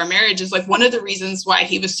beginning of our marriage is like, one of the reasons why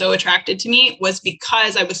he was so attracted to me was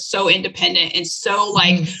because I was so independent and so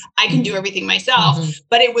like, I can do everything myself.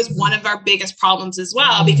 But it was one of our biggest problems as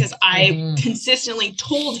well, because I consistently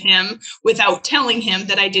told him without telling him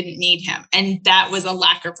that I didn't need him. And that was a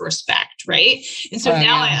lack of respect. Right. And so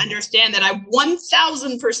now I understand that I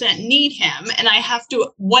 1000% need him, and I have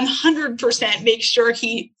to 100% make sure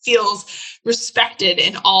he feels respected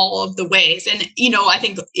in all of the ways. And, I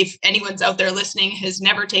think if anyone's out there listening has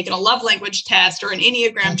never taken a love language test or an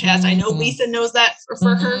Enneagram test, I know Lisa knows that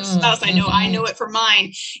for her spouse. I know it for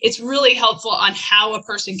mine. It's really helpful on how a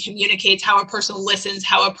person communicates, how a person listens,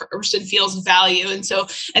 how a person feels value. And so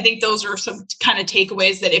I think those are some kind of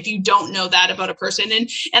takeaways that if you don't know that about a person,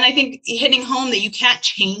 and I think hitting home that you can't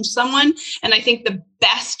change someone. And I think the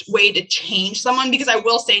best way to change someone, because I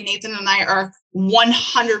will say Nathan and I are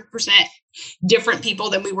 100% different people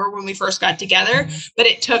than we were when we first got together, but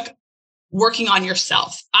it took working on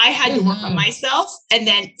yourself. I had to work on myself, and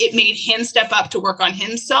then it made him step up to work on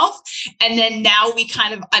himself. And then now we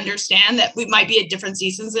kind of understand that we might be at different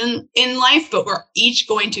seasons in life, but we're each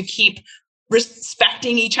going to keep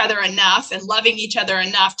respecting each other enough and loving each other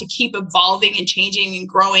enough to keep evolving and changing and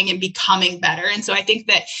growing and becoming better. And so I think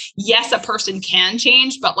that, yes, a person can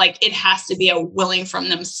change, but like it has to be a willing from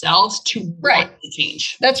themselves to want to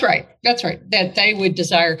change. That's right. That they would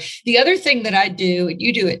desire. The other thing that I do, and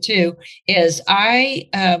you do it too, is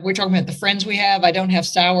we're talking about the friends we have. I don't have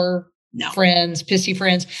sour friends, pissy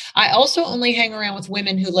friends. I also only hang around with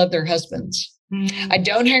women who love their husbands. I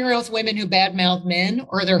don't hang around with women who badmouth men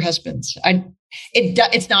or their husbands.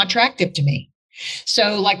 It's not attractive to me.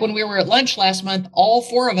 So like when we were at lunch last month, all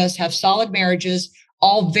four of us have solid marriages,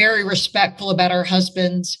 all very respectful about our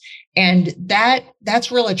husbands. And that's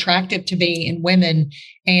real attractive to me in women.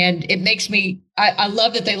 And it makes me, I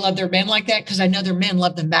love that they love their men like that, because I know their men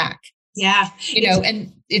love them back. Yeah.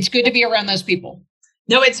 And it's good to be around those people.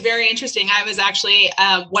 No, it's very interesting. I was actually,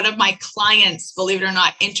 one of my clients, believe it or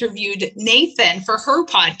not, interviewed Nathan for her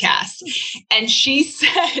podcast. And she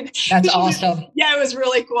said, that's awesome. Yeah, it was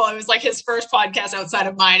really cool. It was like his first podcast outside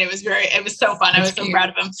of mine. It was so fun. I was so proud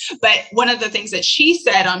of him. But one of the things that she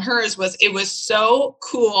said on hers was, it was so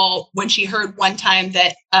cool when she heard one time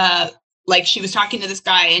that, like she was talking to this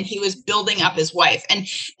guy and he was building up his wife. And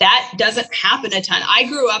that doesn't happen a ton. I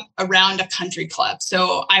grew up around a country club.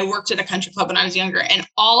 So I worked at a country club when I was younger, and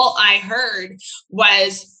all I heard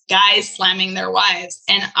was guys slamming their wives.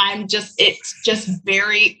 And it's just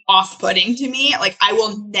very off-putting to me. Like I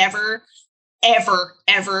will never, ever,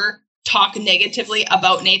 ever talk negatively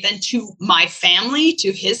about Nathan to my family,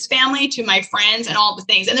 to his family, to my friends, and all the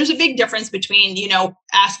things. And there's a big difference between,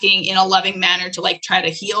 asking in a loving manner to like try to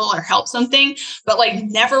heal or help something, but like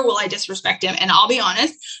never will I disrespect him. And I'll be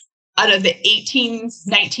honest, out of the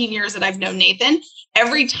 19 years that I've known Nathan,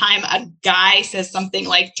 every time a guy says something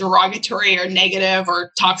like derogatory or negative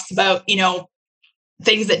or talks about,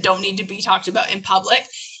 things that don't need to be talked about in public,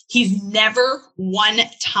 he's never one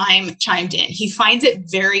time chimed in. He finds it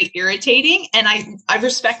very irritating. And I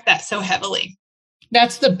respect that so heavily.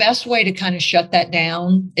 That's the best way to kind of shut that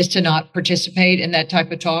down, is to not participate in that type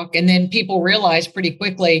of talk. And then people realize pretty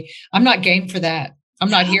quickly, I'm not game for that. I'm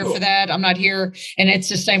not here for that. I'm not here. And it's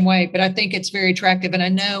the same way, but I think it's very attractive. And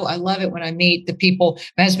I love it when I meet the people.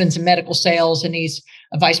 My husband's in medical sales and he's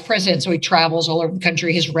a vice president. So he travels all over the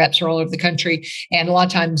country. His reps are all over the country. And a lot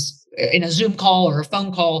of times in a Zoom call or a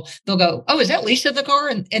phone call, they'll go, "Oh, is that Lisa in the car?"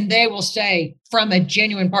 And they will say from a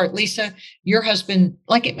genuine part, "Lisa, your husband,"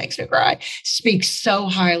 like it makes me cry, "speaks so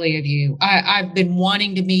highly of you. I've been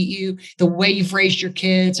wanting to meet you, the way you've raised your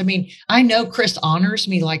kids. I mean, I know Chris honors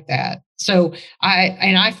me like that." So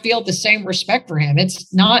I feel the same respect for him.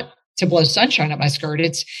 It's not to blow sunshine up my skirt.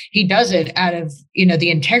 He does it out of,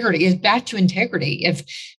 the integrity. Is back to integrity. If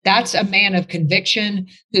that's a man of conviction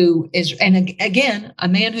who is, and again, a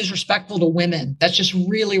man who's respectful to women, that's just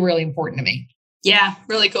really, really important to me. Yeah,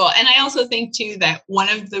 really cool. And I also think too, that one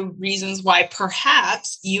of the reasons why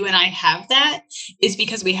perhaps you and I have that is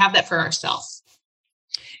because we have that for ourselves.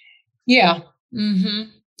 Yeah. Mm-hmm.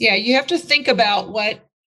 Yeah. You have to think about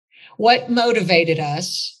what motivated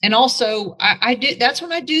us. And also I do, that's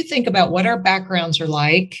when I do think about what our backgrounds are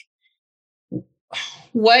like,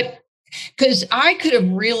 because I could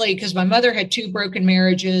have because my mother had 2 broken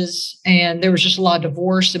marriages and there was just a lot of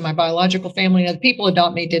divorce in my biological family. Now, the people who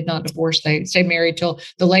adopt me did not divorce. They stayed married till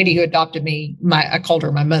the lady who adopted me, I called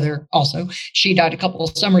her my mother also. She died a couple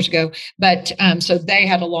of summers ago, but so they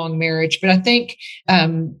had a long marriage. But I think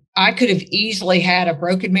I could have easily had a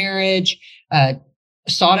broken marriage,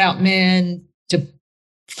 sought out men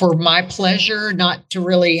for my pleasure, not to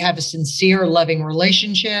really have a sincere, loving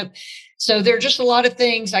relationship. So there are just a lot of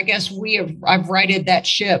things, I guess I've righted that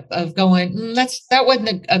ship of going, that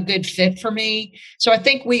wasn't a good fit for me. So I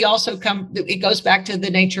think we also it goes back to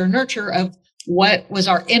the nature and nurture of what was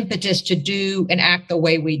our impetus to do and act the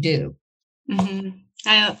way we do. Mm-hmm.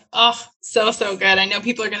 So good. I know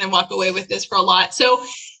people are going to walk away with this for a lot. So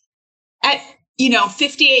at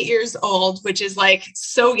 58 years old, which is like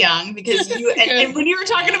so young because and when you were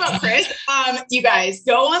talking about Chris, you guys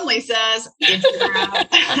go on Lisa's Instagram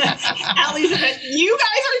at Lisa. You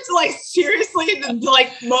guys are like seriously the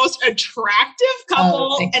most attractive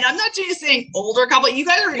couple. And I'm not just saying older couple. You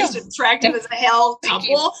guys are just attractive as a hell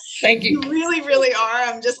couple. Thank you. You really, really are.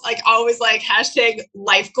 I'm just always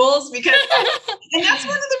 #life goals because, and that's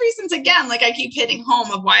one of the reasons, again, I keep hitting home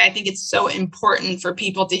of why I think it's so important for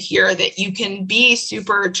people to hear that you can be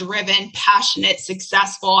super driven, passionate,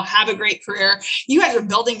 successful, have a great career. You guys are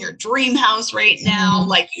building your dream house right now.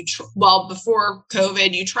 Before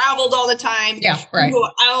COVID, you traveled all the time. Yeah, right. You go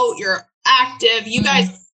out, you're active. You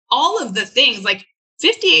guys, all of the things,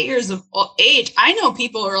 58 years of age. I know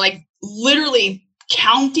people are literally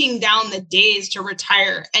counting down the days to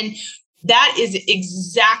retire. And that is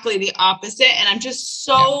exactly the opposite. And I'm just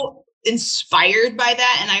so inspired by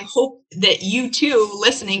that. And I hope that you too,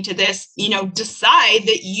 listening to this, decide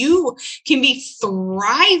that you can be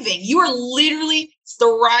thriving. You are literally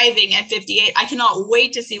thriving at 58. I cannot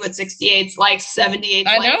wait to see what 68's like, 78's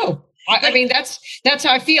I know. I mean, that's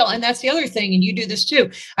how I feel. And that's the other thing. And you do this too.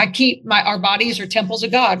 I keep our bodies are temples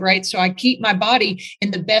of God, right? So I keep my body in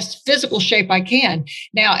the best physical shape I can.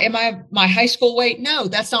 Now, am I my high school weight? No,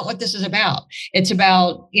 that's not what this is about. It's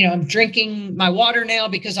about, I'm drinking my water now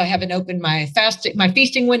because I haven't opened my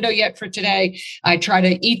feasting window yet for today. I try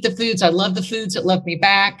to eat the foods. I love the foods that love me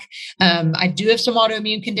back. I do have some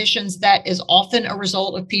autoimmune conditions that is often a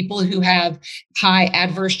result of people who have high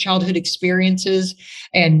adverse childhood experiences.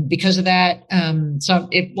 And because of that, a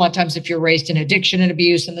lot of times if you're raised in addiction and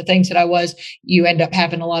abuse and the things that I was, you end up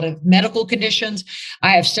having a lot of medical conditions.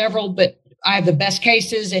 I have several, but I have the best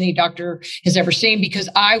cases any doctor has ever seen because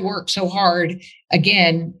I work so hard.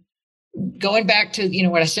 Again, going back to,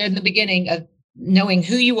 what I said in the beginning of knowing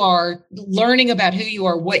who you are, learning about who you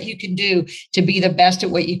are, what you can do to be the best at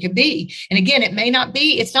what you can be. And again,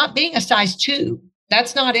 it's not being a size 2.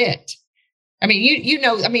 That's not it. I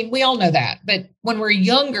mean, we all know that. But when we're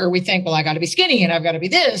younger, we think, well, I got to be skinny and I've got to be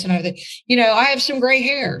this. And I have some gray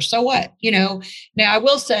hair. So what? Now I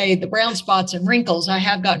will say the brown spots and wrinkles I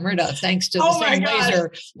have gotten rid of thanks to the same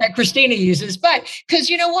laser that Christina uses. But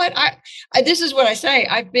because you know what? This is what I say.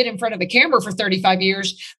 I've been in front of a camera for 35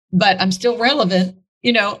 years, but I'm still relevant.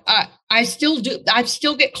 I still do. I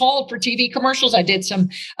still get called for TV commercials. I did some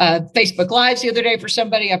Facebook Lives the other day for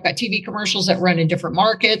somebody. I've got TV commercials that run in different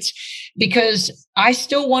markets because I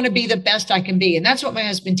still want to be the best I can be. And that's what my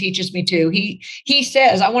husband teaches me too. He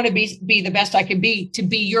says, I want to be the best I can be, to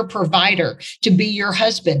be your provider, to be your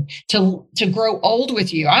husband, to grow old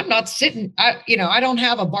with you. I'm not sitting, I don't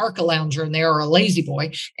have a Barca lounger in there or a lazy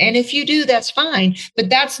boy. And if you do, that's fine. But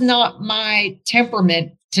that's not my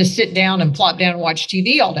temperament to sit down and plop down and watch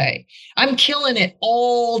TV all day. I'm killing it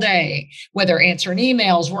all day, whether answering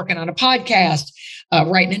emails, working on a podcast,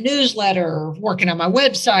 writing a newsletter, working on my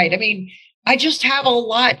website. I mean, I just have a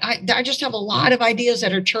lot. I just have a lot of ideas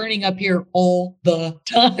that are churning up here all the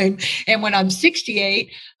time. And when I'm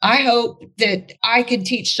 68, I hope that I can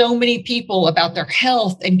teach so many people about their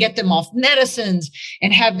health and get them off medicines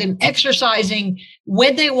and have them exercising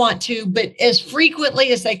when they want to, but as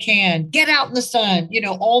frequently as they can. Get out in the sun,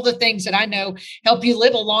 all the things that I know help you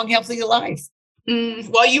live a long, healthy life.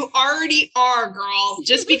 Well, you already are, girl.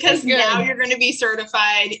 Just because now you're going to be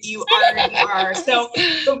certified, you already are. So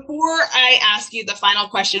before I ask you the final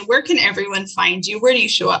question, where can everyone find you? Where do you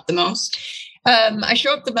show up the most? I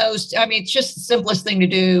show up the most. I mean, it's just the simplest thing to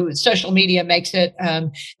do. Social media makes it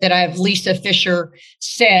that I have Lisa Fischer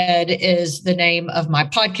Said is the name of my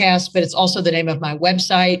podcast, but it's also the name of my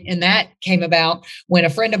website. And that came about when a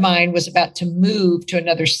friend of mine was about to move to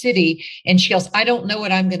another city. And she goes, I don't know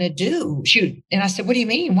what I'm going to do. Shoot. And I said, what do you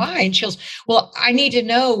mean? Why? And she goes, well, I need to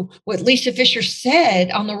know what Lisa Fischer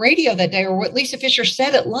said on the radio that day or what Lisa Fischer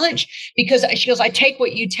said at lunch, because she goes, I take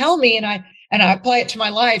what you tell me and I apply it to my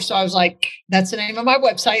life. So I was like, that's the name of my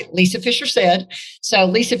website, Lisa Fischer Said. So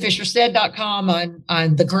lisafischersaid.com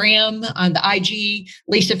on the gram, on the IG,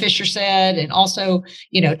 Lisa Fischer Said, and also,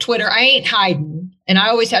 Twitter. I ain't hiding and I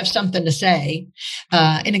always have something to say.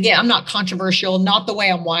 And again, I'm not controversial, not the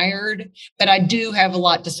way I'm wired, but I do have a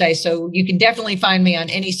lot to say. So you can definitely find me on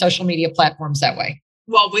any social media platforms that way.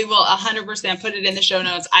 Well, we will 100% put it in the show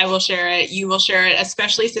notes. I will share it. You will share it,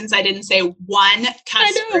 especially since I didn't say one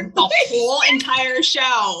customer the whole entire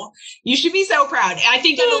show. You should be so proud. I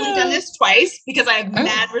think I've only done this twice because I have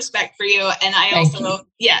mad respect for you. And I also,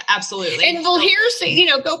 yeah, absolutely. And well,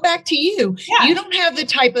 here's, go back to you. Yeah. You don't have the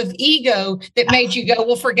type of ego that made you go,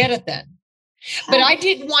 well, forget it then. But I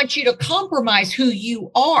didn't want you to compromise who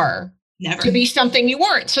you are. Never. To be something you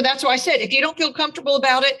weren't. So that's why I said, if you don't feel comfortable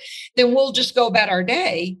about it, then we'll just go about our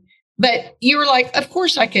day. But you were like, of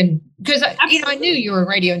course I can, because I knew you were in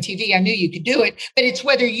radio and TV. I knew you could do it, but it's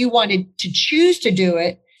whether you wanted to choose to do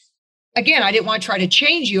it. Again, I didn't want to try to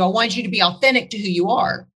change you. I wanted you to be authentic to who you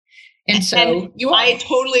are. And so I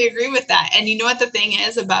totally agree with that. And you know what the thing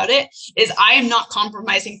is about it is I am not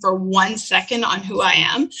compromising for 1 second on who I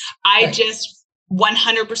am. I just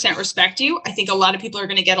 100% respect you. I think a lot of people are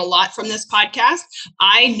going to get a lot from this podcast.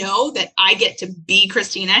 I know that I get to be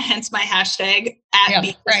Christina, hence my hashtag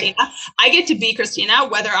 @BeChristina. Right. I get to be Christina,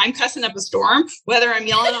 whether I'm cussing up a storm, whether I'm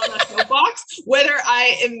yelling on a soapbox, whether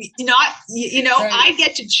I am not, I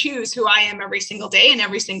get to choose who I am every single day and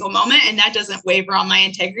every single moment. And that doesn't waver on my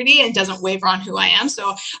integrity and doesn't waver on who I am.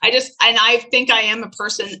 So I think I am a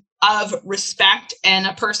person of respect and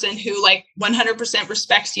a person who 100%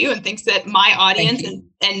 respects you and thinks that my audience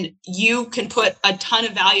and you can put a ton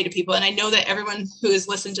of value to people. And I know that everyone who has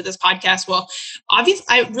listened to this podcast will obviously,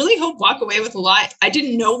 I really hope walk away with a lot. I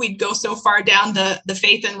didn't know we'd go so far down the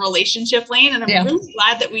faith and relationship lane. And I'm really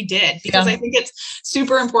glad that we did because I think it's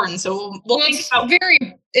super important. So we'll think about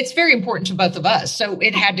it's very important to both of us. So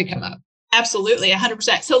it had to come up. Absolutely.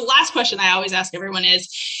 100%. So last question I always ask everyone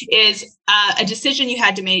is a decision you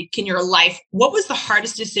had to make in your life. What was the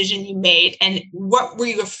hardest decision you made and what were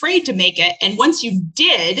you afraid to make it? And once you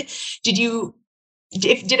did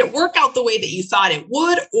it work out the way that you thought it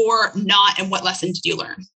would or not? And what lesson did you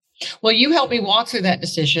learn? Well, you helped me walk through that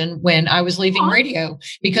decision when I was leaving radio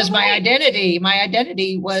because my identity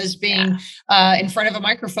was being in front of a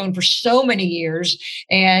microphone for so many years.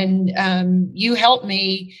 And you helped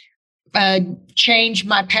me change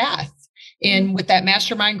my path with that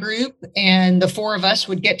mastermind group, and the four of us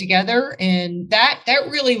would get together. And that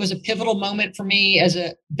really was a pivotal moment for me as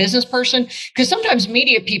a business person, because sometimes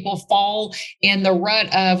media people fall in the rut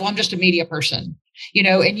of, well, I'm just a media person.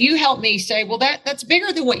 And you helped me say, well, that's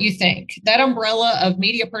bigger than what you think. That umbrella of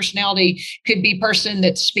media personality could be person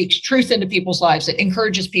that speaks truth into people's lives, that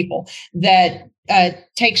encourages people, that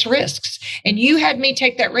takes risks. And you had me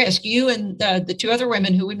take that risk. You and the two other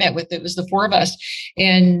women who we met with, it was the four of us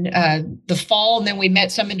in the fall. And then we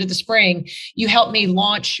met some into the spring. You helped me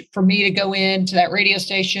launch for me to go into that radio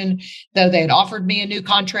station, though they had offered me a new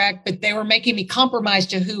contract, but they were making me compromise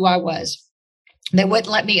to who I was. They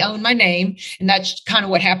wouldn't let me own my name. And that's kind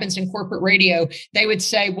of what happens in corporate radio. They would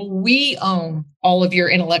say, well, we own all of your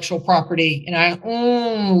intellectual property. And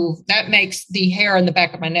that makes the hair on the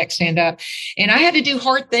back of my neck stand up. And I had to do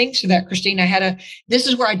hard things for that, Christine. This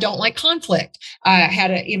is where I don't like conflict.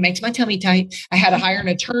 It makes my tummy tight. I had to hire an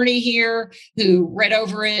attorney here who read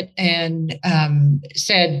over it and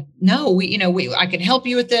said, no, I can help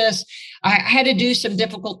you with this. I had to do some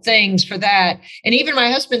difficult things for that. And even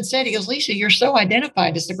my husband said, he goes, Lisa, you're so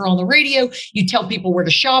identified as the girl on the radio. You tell people where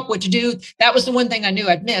to shop, what to do. That was the one thing I knew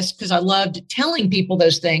I'd missed because I loved telling people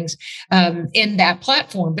those things in that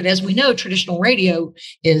platform. But as we know, traditional radio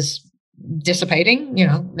is dissipating,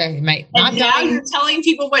 they may not. And now you're telling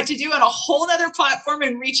people what to do on a whole other platform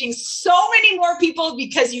and reaching so many more people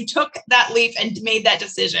because you took that leap and made that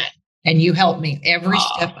decision. And you helped me every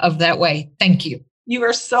step of that way. Thank you. You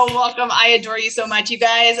are so welcome. I adore you so much. You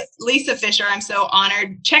guys, Lisa Fischer, I'm so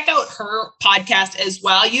honored. Check out her podcast as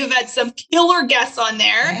well. You've had some killer guests on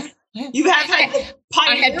there. You have had the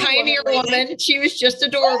Pioneer. I had Pioneer Woman. She was just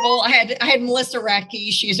adorable. I had Melissa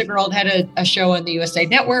Radke. She's a girl that had a show on the USA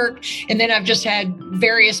Network. And then I've just had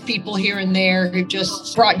various people here and there who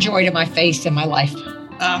just brought joy to my face and my life.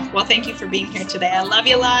 Well, thank you for being here today. I love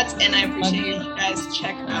you lots, and I appreciate you guys.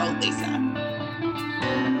 Check out Lisa.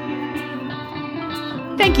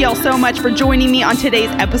 Thank you all so much for joining me on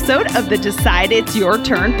today's episode of the Decide It's Your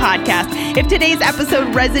Turn podcast. If today's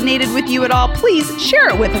episode resonated with you at all, please share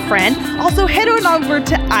it with a friend. Also, head on over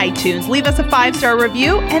to iTunes, leave us a 5-star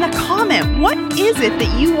review and a comment. What is it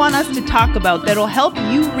that you want us to talk about that'll help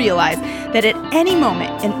you realize that at any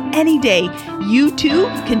moment and any day, you too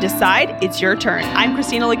can decide it's your turn? I'm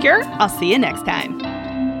Christina LeCure. I'll see you next time.